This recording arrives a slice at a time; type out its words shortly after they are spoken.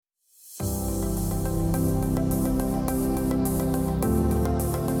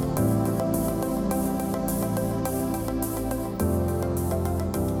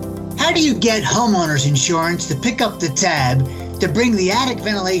How do you get homeowners insurance to pick up the tab to bring the attic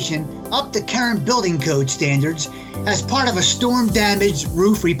ventilation up to current building code standards as part of a storm-damaged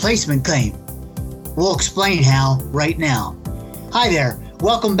roof replacement claim? We'll explain how right now. Hi there.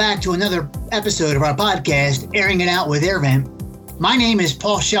 Welcome back to another episode of our podcast, Airing It Out with AirVent. My name is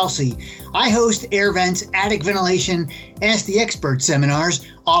Paul Shelsey. I host AirVent's Attic Ventilation Ask the Expert seminars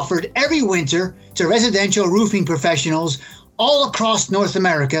offered every winter to residential roofing professionals all across North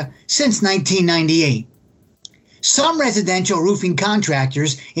America since 1998. Some residential roofing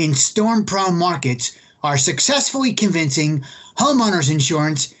contractors in storm-prone markets are successfully convincing homeowners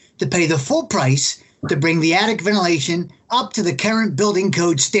insurance to pay the full price to bring the attic ventilation up to the current building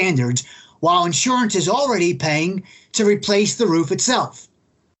code standards, while insurance is already paying to replace the roof itself.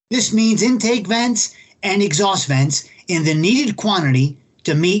 This means intake vents and exhaust vents in the needed quantity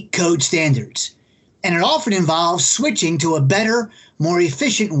to meet code standards. And it often involves switching to a better, more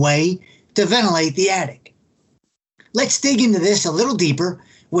efficient way to ventilate the attic. Let's dig into this a little deeper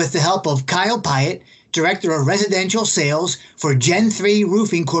with the help of Kyle Pyatt, Director of Residential Sales for Gen 3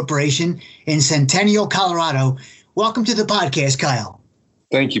 Roofing Corporation in Centennial, Colorado. Welcome to the podcast, Kyle.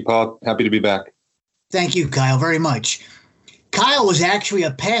 Thank you, Paul. Happy to be back. Thank you, Kyle, very much. Kyle was actually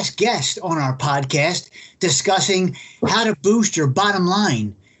a past guest on our podcast discussing how to boost your bottom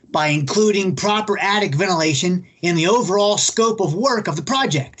line by including proper attic ventilation in the overall scope of work of the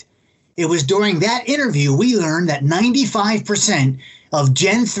project. It was during that interview we learned that 95% of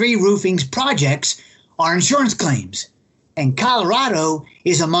Gen 3 Roofing's projects are insurance claims, and Colorado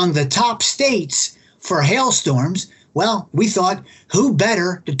is among the top states for hailstorms. Well, we thought, who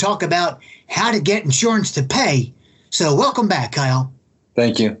better to talk about how to get insurance to pay? So welcome back, Kyle.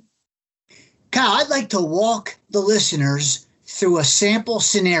 Thank you. Kyle, I'd like to walk the listeners through a sample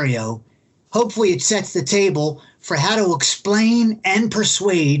scenario. Hopefully it sets the table for how to explain and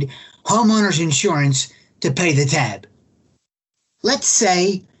persuade homeowners insurance to pay the tab. Let's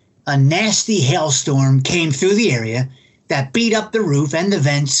say a nasty hailstorm came through the area that beat up the roof and the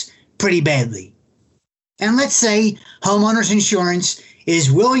vents pretty badly. And let's say homeowners insurance is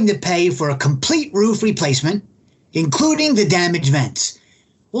willing to pay for a complete roof replacement, including the damaged vents.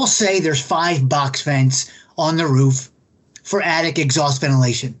 We'll say there's 5 box vents on the roof for attic exhaust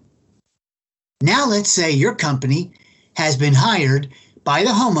ventilation. Now let's say your company has been hired by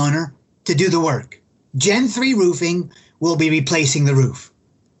the homeowner to do the work. Gen 3 Roofing will be replacing the roof.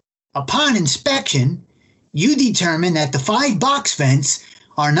 Upon inspection, you determine that the 5 box vents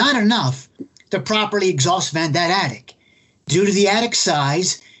are not enough to properly exhaust vent that attic. Due to the attic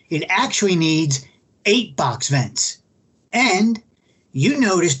size, it actually needs 8 box vents. And you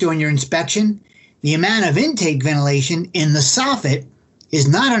notice during your inspection, the amount of intake ventilation in the soffit is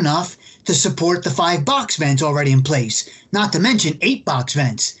not enough to support the 5 box vents already in place, not to mention 8 box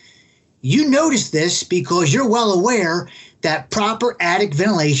vents. You notice this because you're well aware that proper attic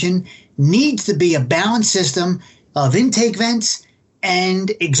ventilation needs to be a balanced system of intake vents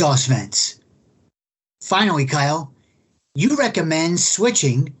and exhaust vents. Finally, Kyle, you recommend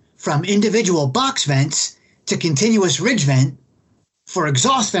switching from individual box vents to continuous ridge vent for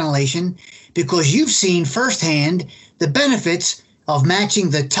exhaust ventilation because you've seen firsthand the benefits of matching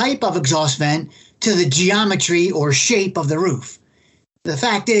the type of exhaust vent to the geometry or shape of the roof. The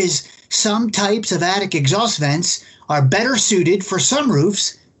fact is, some types of attic exhaust vents are better suited for some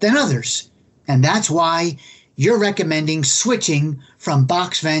roofs than others, and that's why you're recommending switching from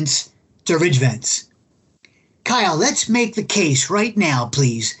box vents to ridge vents. Kyle, let's make the case right now,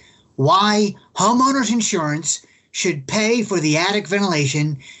 please, why homeowners insurance should pay for the attic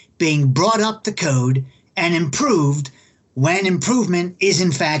ventilation being brought up to code and improved when improvement is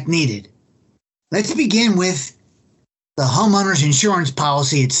in fact needed. Let's begin with the homeowner's insurance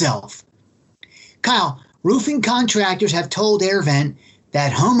policy itself. Kyle, roofing contractors have told AirVent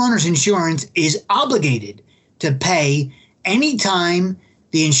that homeowners insurance is obligated to pay any time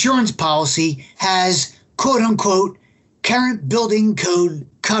the insurance policy has quote-unquote current building code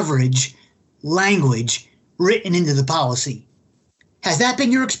coverage language written into the policy. Has that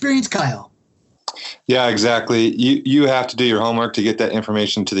been your experience, Kyle? Yeah, exactly. You have to do your homework to get that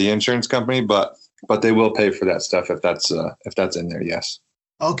information to the insurance company, but they will pay for that stuff if that's in there. Yes.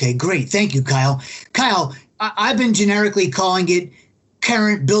 Okay, great. Thank you, Kyle. Kyle, I've been generically calling it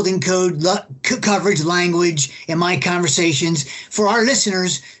current building code coverage language in my conversations. For our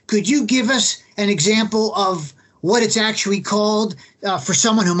listeners, could you give us an example of what it's actually called for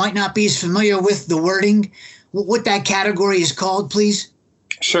someone who might not be as familiar with the wording, what that category is called, please?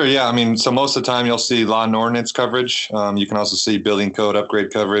 Sure, yeah. I mean, so most of the time you'll see law and ordinance coverage. You can also see building code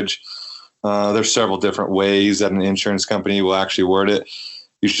upgrade coverage. There's several different ways that an insurance company will actually word it.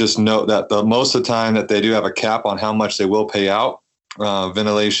 you should just note that most of the time that they do have a cap on how much they will pay out.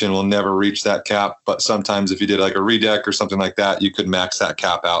 Ventilation will never reach that cap, but sometimes if you did like a redeck or something like that, you could max that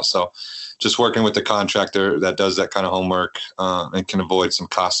cap out. So just working with the contractor that does that kind of homework and can avoid some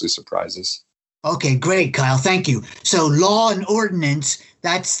costly surprises. Okay, great, Kyle. Thank you. So law and ordinance,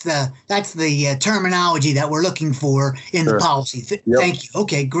 that's the terminology that we're looking for in the policy. Thank you.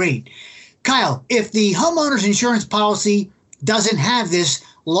 Okay, great. Kyle, if the homeowner's insurance policy doesn't have this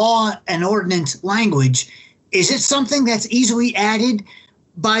law and ordinance language, is it something that's easily added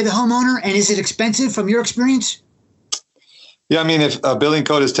by the homeowner, and is it expensive from your experience? Yeah, I mean, if a building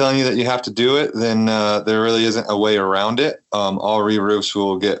code is telling you that you have to do it, then there really isn't a way around it. All re-roofs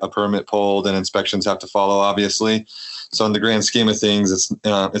will get a permit pulled and inspections have to follow, obviously. So in the grand scheme of things,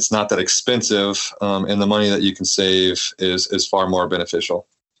 it's not that expensive, and the money that you can save is far more beneficial.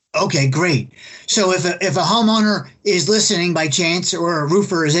 Okay, great. So if a homeowner is listening by chance, or a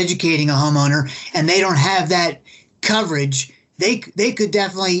roofer is educating a homeowner and they don't have that coverage, they could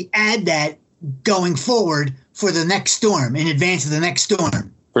definitely add that going forward for the next storm, in advance of the next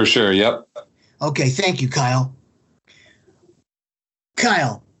storm. For sure, yep. Okay, thank you, Kyle.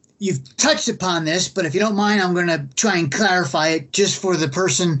 Kyle, you've touched upon this, but if you don't mind, I'm going to try and clarify it just for the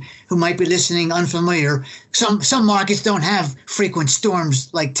person who might be listening unfamiliar. Some markets don't have frequent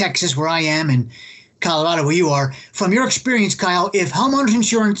storms like Texas, where I am, and Colorado, where you are. From your experience, Kyle, if homeowners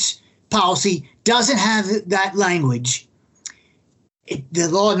insurance policy doesn't have that language, the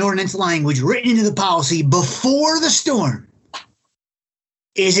law and ordinance language written into the policy before the storm,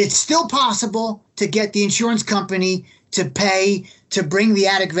 is it still possible to get the insurance company to pay to bring the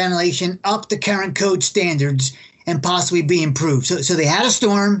attic ventilation up to current code standards and possibly be improved? So they had a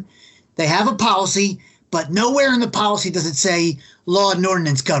storm, they have a policy, but nowhere in the policy does it say law and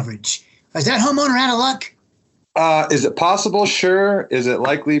ordinance coverage. Is that homeowner out of luck? Is it possible? Sure. Is it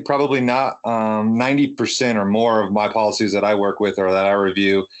likely? Probably not. 90% or more of my policies that I work with or that I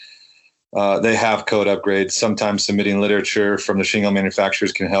review, they have code upgrades. Sometimes submitting literature from the shingle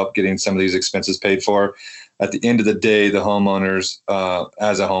manufacturers can help getting some of these expenses paid for. At the end of the day, the homeowners,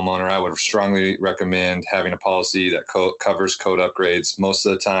 as a homeowner, I would strongly recommend having a policy that covers code upgrades. Most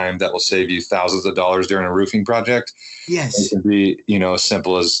of the time, that will save you thousands of dollars during a roofing project. Yes. It can be, as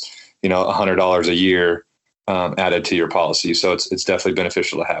simple as, $100 a year added to your policy. So it's definitely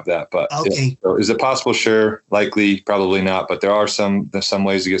beneficial to have that. But okay. So is it possible? Sure. Likely, probably not. But there are some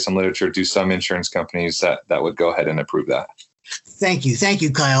ways to get some literature to some insurance companies that would go ahead and approve that. Thank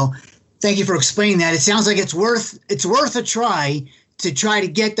you, Kyle. Thank you for explaining that. It sounds like it's worth a try to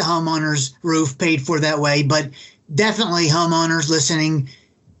get the homeowner's roof paid for that way. But definitely, homeowners listening,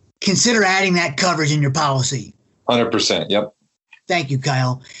 consider adding that coverage in your policy. 100%. Yep. Thank you,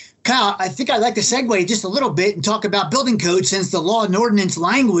 Kyle. Kyle, I think I'd like to segue just a little bit and talk about building code, since the law and ordinance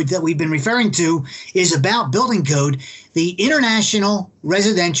language that we've been referring to is about building code. The International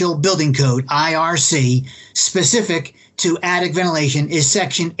Residential Building Code, IRC, specific to attic ventilation, is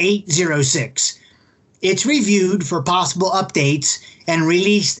Section 806. It's reviewed for possible updates and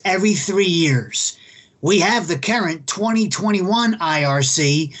released every 3 years. We have the current 2021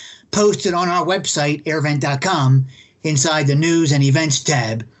 IRC posted on our website, airvent.com, inside the News and Events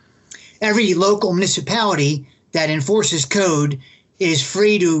tab. Every local municipality that enforces code is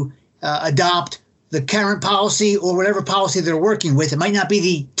free to adopt the current policy or whatever policy they're working with. It might not be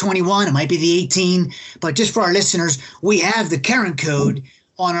the 21, it might be the 18, but just for our listeners, we have the current code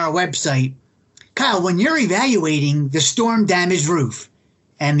on our website. Kyle, when you're evaluating the storm damaged roof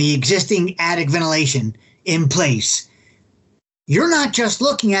and the existing attic ventilation in place, you're not just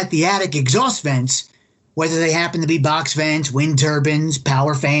looking at the attic exhaust vents, whether they happen to be box vents, wind turbines,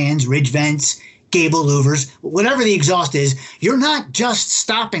 power fans, ridge vents, gable louvers, whatever the exhaust is. You're not just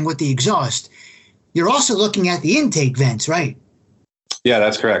stopping with the exhaust. You're also looking at the intake vents, right? Yeah,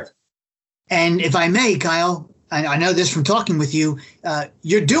 that's correct. And if I may, Kyle, I know this from talking with you,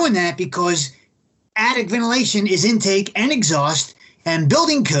 you're doing that because attic ventilation is intake and exhaust, and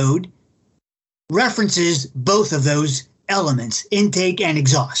building code references both of those elements, intake and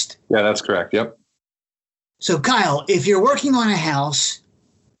exhaust. Yeah, that's correct. Yep. So, Kyle, if you're working on a house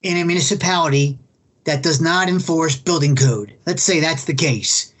in a municipality that does not enforce building code, let's say that's the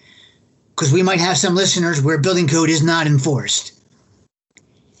case, because we might have some listeners where building code is not enforced.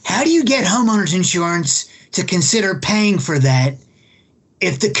 How do you get homeowners insurance to consider paying for that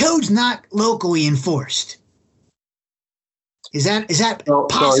if the code's not locally enforced? Is that possible?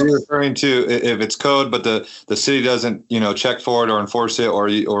 So you're referring to if it's code, but the city doesn't, check for it or enforce it,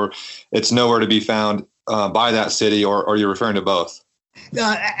 or it's nowhere to be found by that city, or you're referring to both?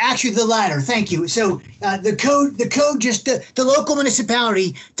 Actually, the latter. Thank you. So the local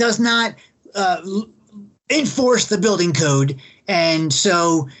municipality does not enforce the building code, and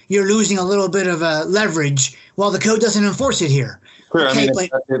so you're losing a little bit of leverage while the code doesn't enforce it here. Sure. Okay, I mean,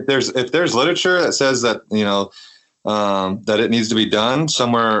 if there's literature that says that that it needs to be done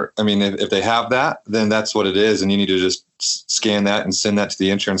somewhere, I mean, if they have that, then that's what it is, and you need to just scan that and send that to the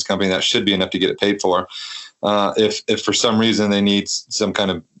insurance company. That should be enough to get it paid for. If for some reason they need some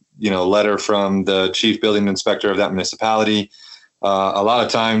kind of letter from the chief building inspector of that municipality, a lot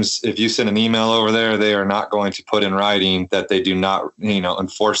of times if you send an email over there, they are not going to put in writing that they do not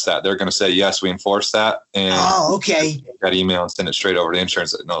enforce that. They're going to say, yes, we enforce that, and okay, take that email and send it straight over to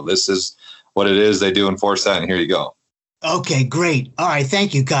insurance. No, this is what it is. They do enforce that, and here you go. Okay, great. All right,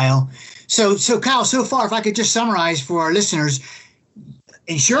 thank you, Kyle. So Kyle, so far, if I could just summarize for our listeners,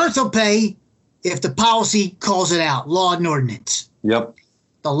 insurance will pay if the policy calls it out, law and ordinance. Yep.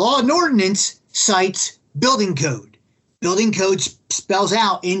 The law and ordinance cites building code. Building code spells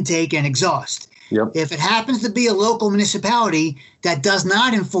out intake and exhaust. Yep. If it happens to be a local municipality that does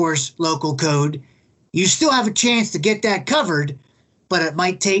not enforce local code, you still have a chance to get that covered, but it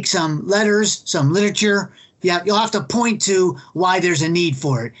might take some letters, some literature. Yeah, you'll have to point to why there's a need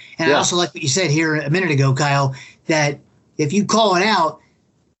for it. And I also like what you said here a minute ago, Kyle, that if you call it out,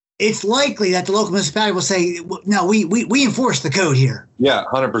 it's likely that the local municipality will say, no, we enforce the code here. Yeah,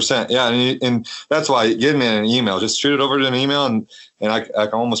 100%. Yeah, and that's why give me an email. Just shoot it over to an email, and I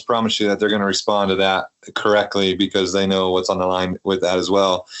can almost promise you that they're going to respond to that correctly because they know what's on the line with that as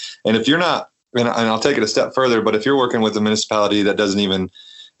well. And if you're not, and I'll take it a step further, but if you're working with a municipality that doesn't even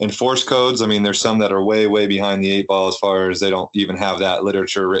enforce codes, I mean, there's some that are way, way behind the eight ball as far as they don't even have that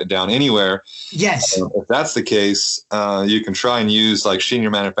literature written down anywhere. Yes. If that's the case, you can try and use like senior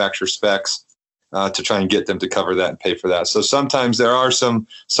manufacturer specs to try and get them to cover that and pay for that. So sometimes there are some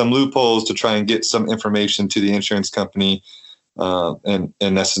loopholes to try and get some information to the insurance company, and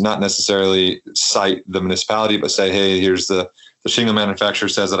that's not necessarily cite the municipality, but say, hey, here's the shingle manufacturer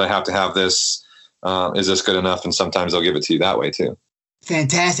says that I have to have this. Is this good enough? And sometimes they'll give it to you that way too.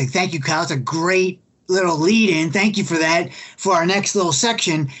 Fantastic. Thank you, Kyle. It's a great little lead in. Thank you for that. For our next little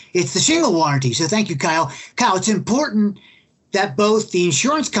section, it's the shingle warranty. So thank you, Kyle. Kyle, it's important that both the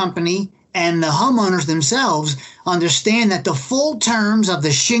insurance company and the homeowners themselves understand that the full terms of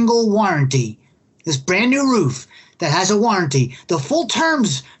the shingle warranty, this brand new roof that has a warranty, the full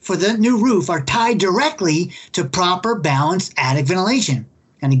terms for the new roof are tied directly to proper balanced attic ventilation.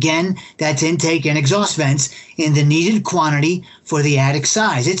 And again, that's intake and exhaust vents in the needed quantity for the attic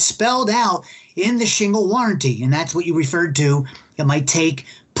size. It's spelled out in the shingle warranty, and that's what you referred to. It might take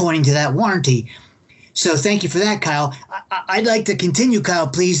pointing to that warranty. So thank you for that, Kyle. I'd like to continue, Kyle,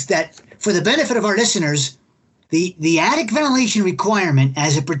 please, that for the benefit of our listeners, the attic ventilation requirement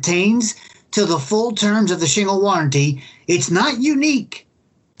as it pertains to the full terms of the shingle warranty, it's not unique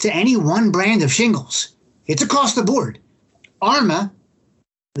to any one brand of shingles. It's across the board. ARMA,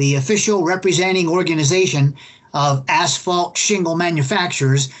 the official representing organization of asphalt shingle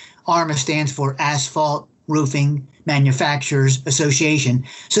manufacturers, ARMA stands for Asphalt Roofing Manufacturers Association.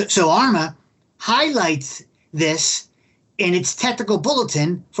 So ARMA highlights this in its technical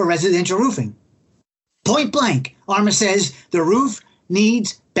bulletin for residential roofing. Point blank, ARMA says the roof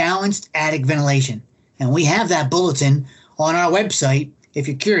needs balanced attic ventilation. And we have that bulletin on our website. If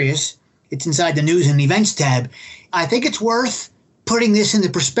you're curious, it's inside the news and events tab. I think it's worth putting this into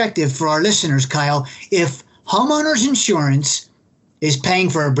perspective for our listeners, Kyle. If homeowners insurance is paying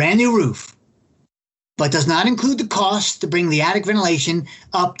for a brand new roof, but does not include the cost to bring the attic ventilation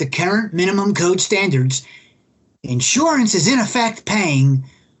up to current minimum code standards, insurance is in effect paying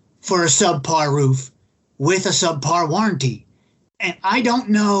for a subpar roof with a subpar warranty. And I don't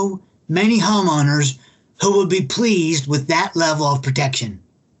know many homeowners who would be pleased with that level of protection.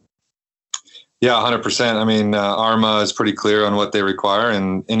 Yeah, 100%. I mean, ARMA is pretty clear on what they require,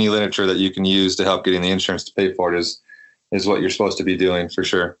 and any literature that you can use to help getting the insurance to pay for it is what you're supposed to be doing for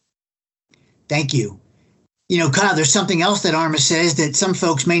sure. Thank you. You know, Kyle, there's something else that ARMA says that some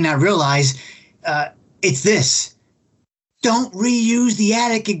folks may not realize. It's this. Don't reuse the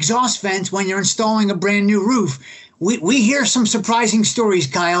attic exhaust vents when you're installing a brand new roof. We hear some surprising stories,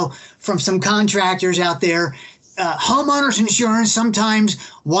 Kyle, from some contractors out there. Homeowners insurance sometimes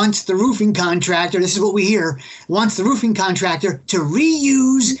wants the roofing contractor, this is what we hear, wants the roofing contractor to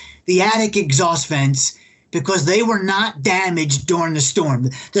reuse the attic exhaust vents because they were not damaged during the storm.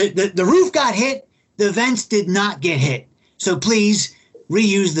 The roof got hit, the vents did not get hit. So please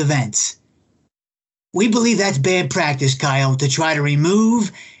reuse the vents. We believe that's bad practice, Kyle, to try to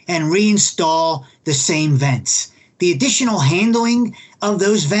remove and reinstall the same vents. the additional handling of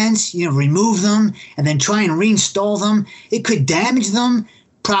those vents, remove them and then try and reinstall them, it could damage them.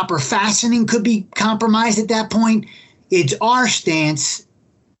 Proper fastening could be compromised at that point. It's our stance: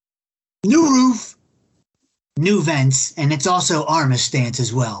 new roof, new vents, and it's also ARMA's stance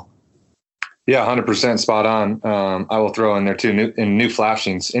as well. Yeah, 100% spot on. I will throw in there too, new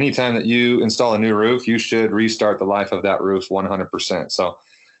flashings. Anytime that you install a new roof, you should restart the life of that roof 100%. So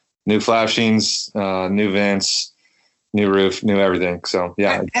new flashings, new vents, new roof, new everything. So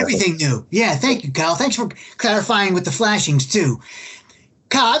yeah. Everything new. Yeah, thank you, Kyle. Thanks for clarifying with the flashings too.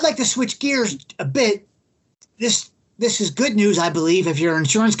 Kyle, I'd like to switch gears a bit. This is good news, I believe, if you're an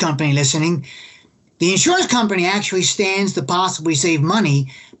insurance company listening. The insurance company actually stands to possibly save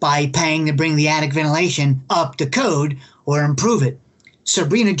money by paying to bring the attic ventilation up to code or improve it.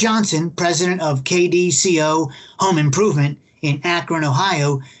 Sabrina Johnson, president of KDCO Home Improvement in Akron,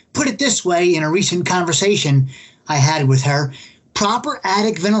 Ohio, put it this way in a recent conversation I had with her: proper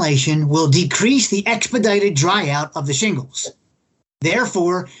attic ventilation will decrease the expedited dryout of the shingles.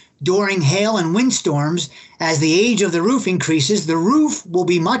 Therefore, during hail and windstorms, as the age of the roof increases, the roof will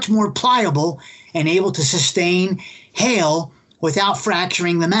be much more pliable and able to sustain hail without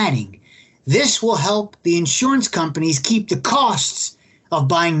fracturing the matting. This will help the insurance companies keep the costs of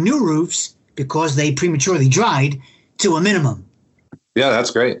buying new roofs, because they prematurely dried, to a minimum. Yeah, that's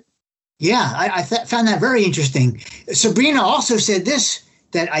great. Yeah, I found that very interesting. Sabrina also said this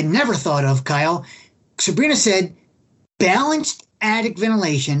that I never thought of, Kyle. Sabrina said, balanced attic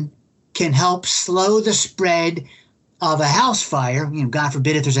ventilation can help slow the spread of a house fire. God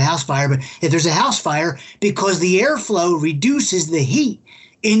forbid if there's a house fire, but if there's a house fire, because the airflow reduces the heat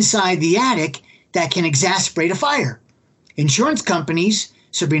inside the attic that can exacerbate a fire. Insurance companies,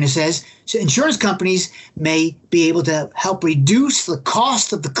 Sabrina says, insurance companies may be able to help reduce the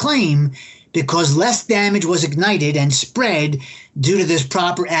cost of the claim because less damage was ignited and spread due to this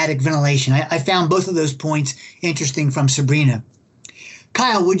proper attic ventilation. I found both of those points interesting from Sabrina.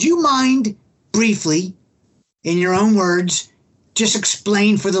 Kyle, would you mind briefly, in your own words, just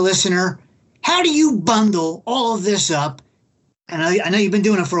explain for the listener, how do you bundle all of this up? And I know you've been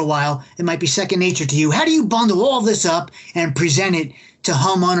doing it for a while. It might be second nature to you. How do you bundle all of this up and present it to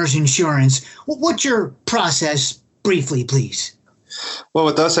homeowners insurance? What's your process briefly, please? Well,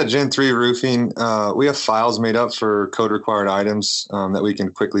 with us at Gen 3 Roofing, we have files made up for code required items that we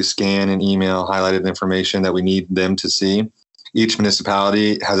can quickly scan and email highlighted information that we need them to see. Each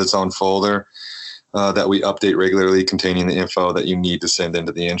municipality has its own folder that we update regularly, containing the info that you need to send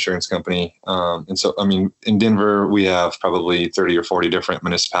into the insurance company. And so, in Denver, we have probably 30 or 40 different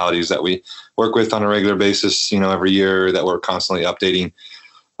municipalities that we work with on a regular basis, every year, that we're constantly updating.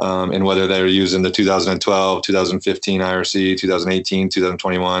 And whether they're using the 2012, 2015 IRC, 2018,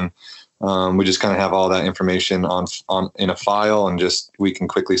 2021, we just kind of have all that information on in a file, and just we can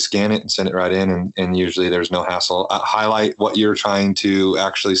quickly scan it and send it right in. And usually there's no hassle. Highlight what you're trying to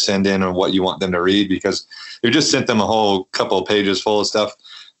actually send in and what you want them to read, because if you just sent them a whole couple of pages full of stuff,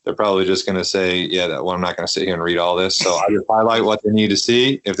 they're probably just going to say, yeah, I'm not going to sit here and read all this. So I just highlight what they need to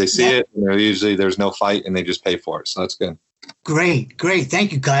see. If they see it, usually there's no fight and they just pay for it. So that's good. Great.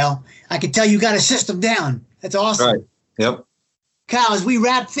 Thank you, Kyle. I can tell you got a system down. That's awesome. Right. Yep. Kyle, as we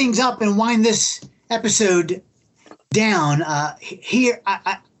wrap things up and wind this episode down, here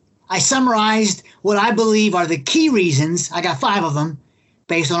I summarized what I believe are the key reasons. I got 5 of them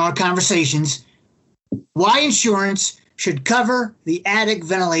based on our conversations. Why insurance should cover the attic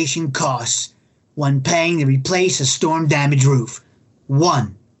ventilation costs when paying to replace a storm damaged roof.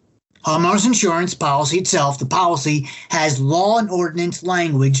 1. Homeowners insurance policy itself, the policy has law and ordinance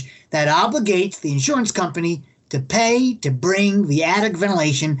language that obligates the insurance company to pay to bring the attic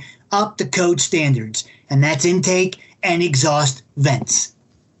ventilation up to code standards, and that's intake and exhaust vents.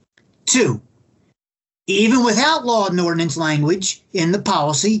 2, even without law and ordinance language in the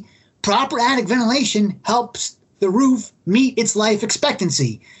policy, proper attic ventilation helps the roof meet its life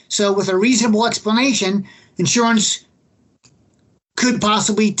expectancy. So with a reasonable explanation, insurance could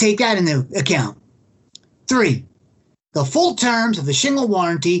possibly take that into account. 3, the full terms of the shingle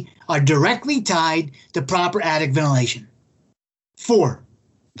warranty are directly tied to proper attic ventilation. 4,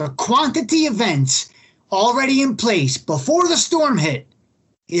 the quantity of vents already in place before the storm hit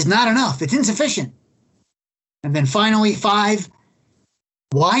is not enough. It's insufficient. And then finally, 5,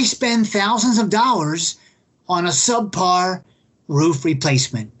 why spend thousands of dollars on a subpar roof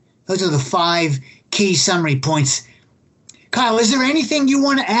replacement? Those are the 5 key summary points. Kyle, is there anything you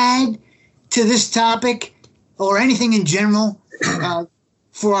want to add to this topic, or anything in general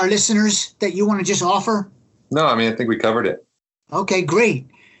for our listeners that you want to just offer? No, I think we covered it. Okay, great.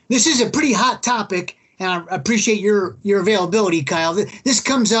 This is a pretty hot topic, and I appreciate your availability, Kyle. This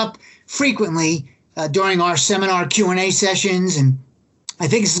comes up frequently during our seminar Q&A sessions, and I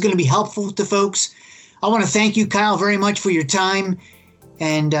think this is going to be helpful to folks. I want to thank you, Kyle, very much for your time,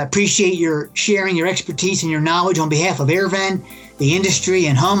 and appreciate your sharing your expertise and your knowledge on behalf of AirVent, the industry,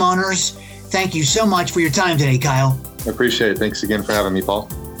 and homeowners. Thank you so much for your time today, Kyle. I appreciate it. Thanks again for having me, Paul.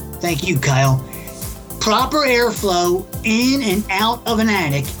 Thank you, Kyle. Proper airflow in and out of an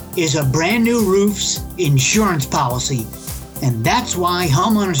attic is a brand new roof's insurance policy, and that's why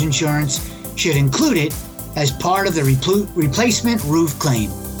homeowners insurance should include it as part of the replacement roof claim.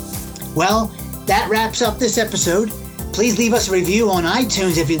 Well, that wraps up this episode. Please leave us a review on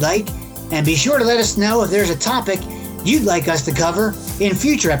iTunes if you'd like, and be sure to let us know if there's a topic you'd like us to cover in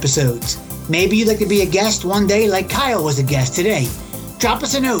future episodes. Maybe you'd like to be a guest one day like Kyle was a guest today. Drop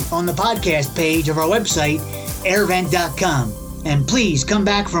us a note on the podcast page of our website, airvent.com. And please come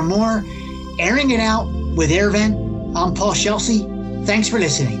back for more Airing It Out with AirVent. I'm Paul Scelsi. Thanks for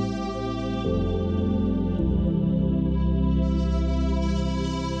listening.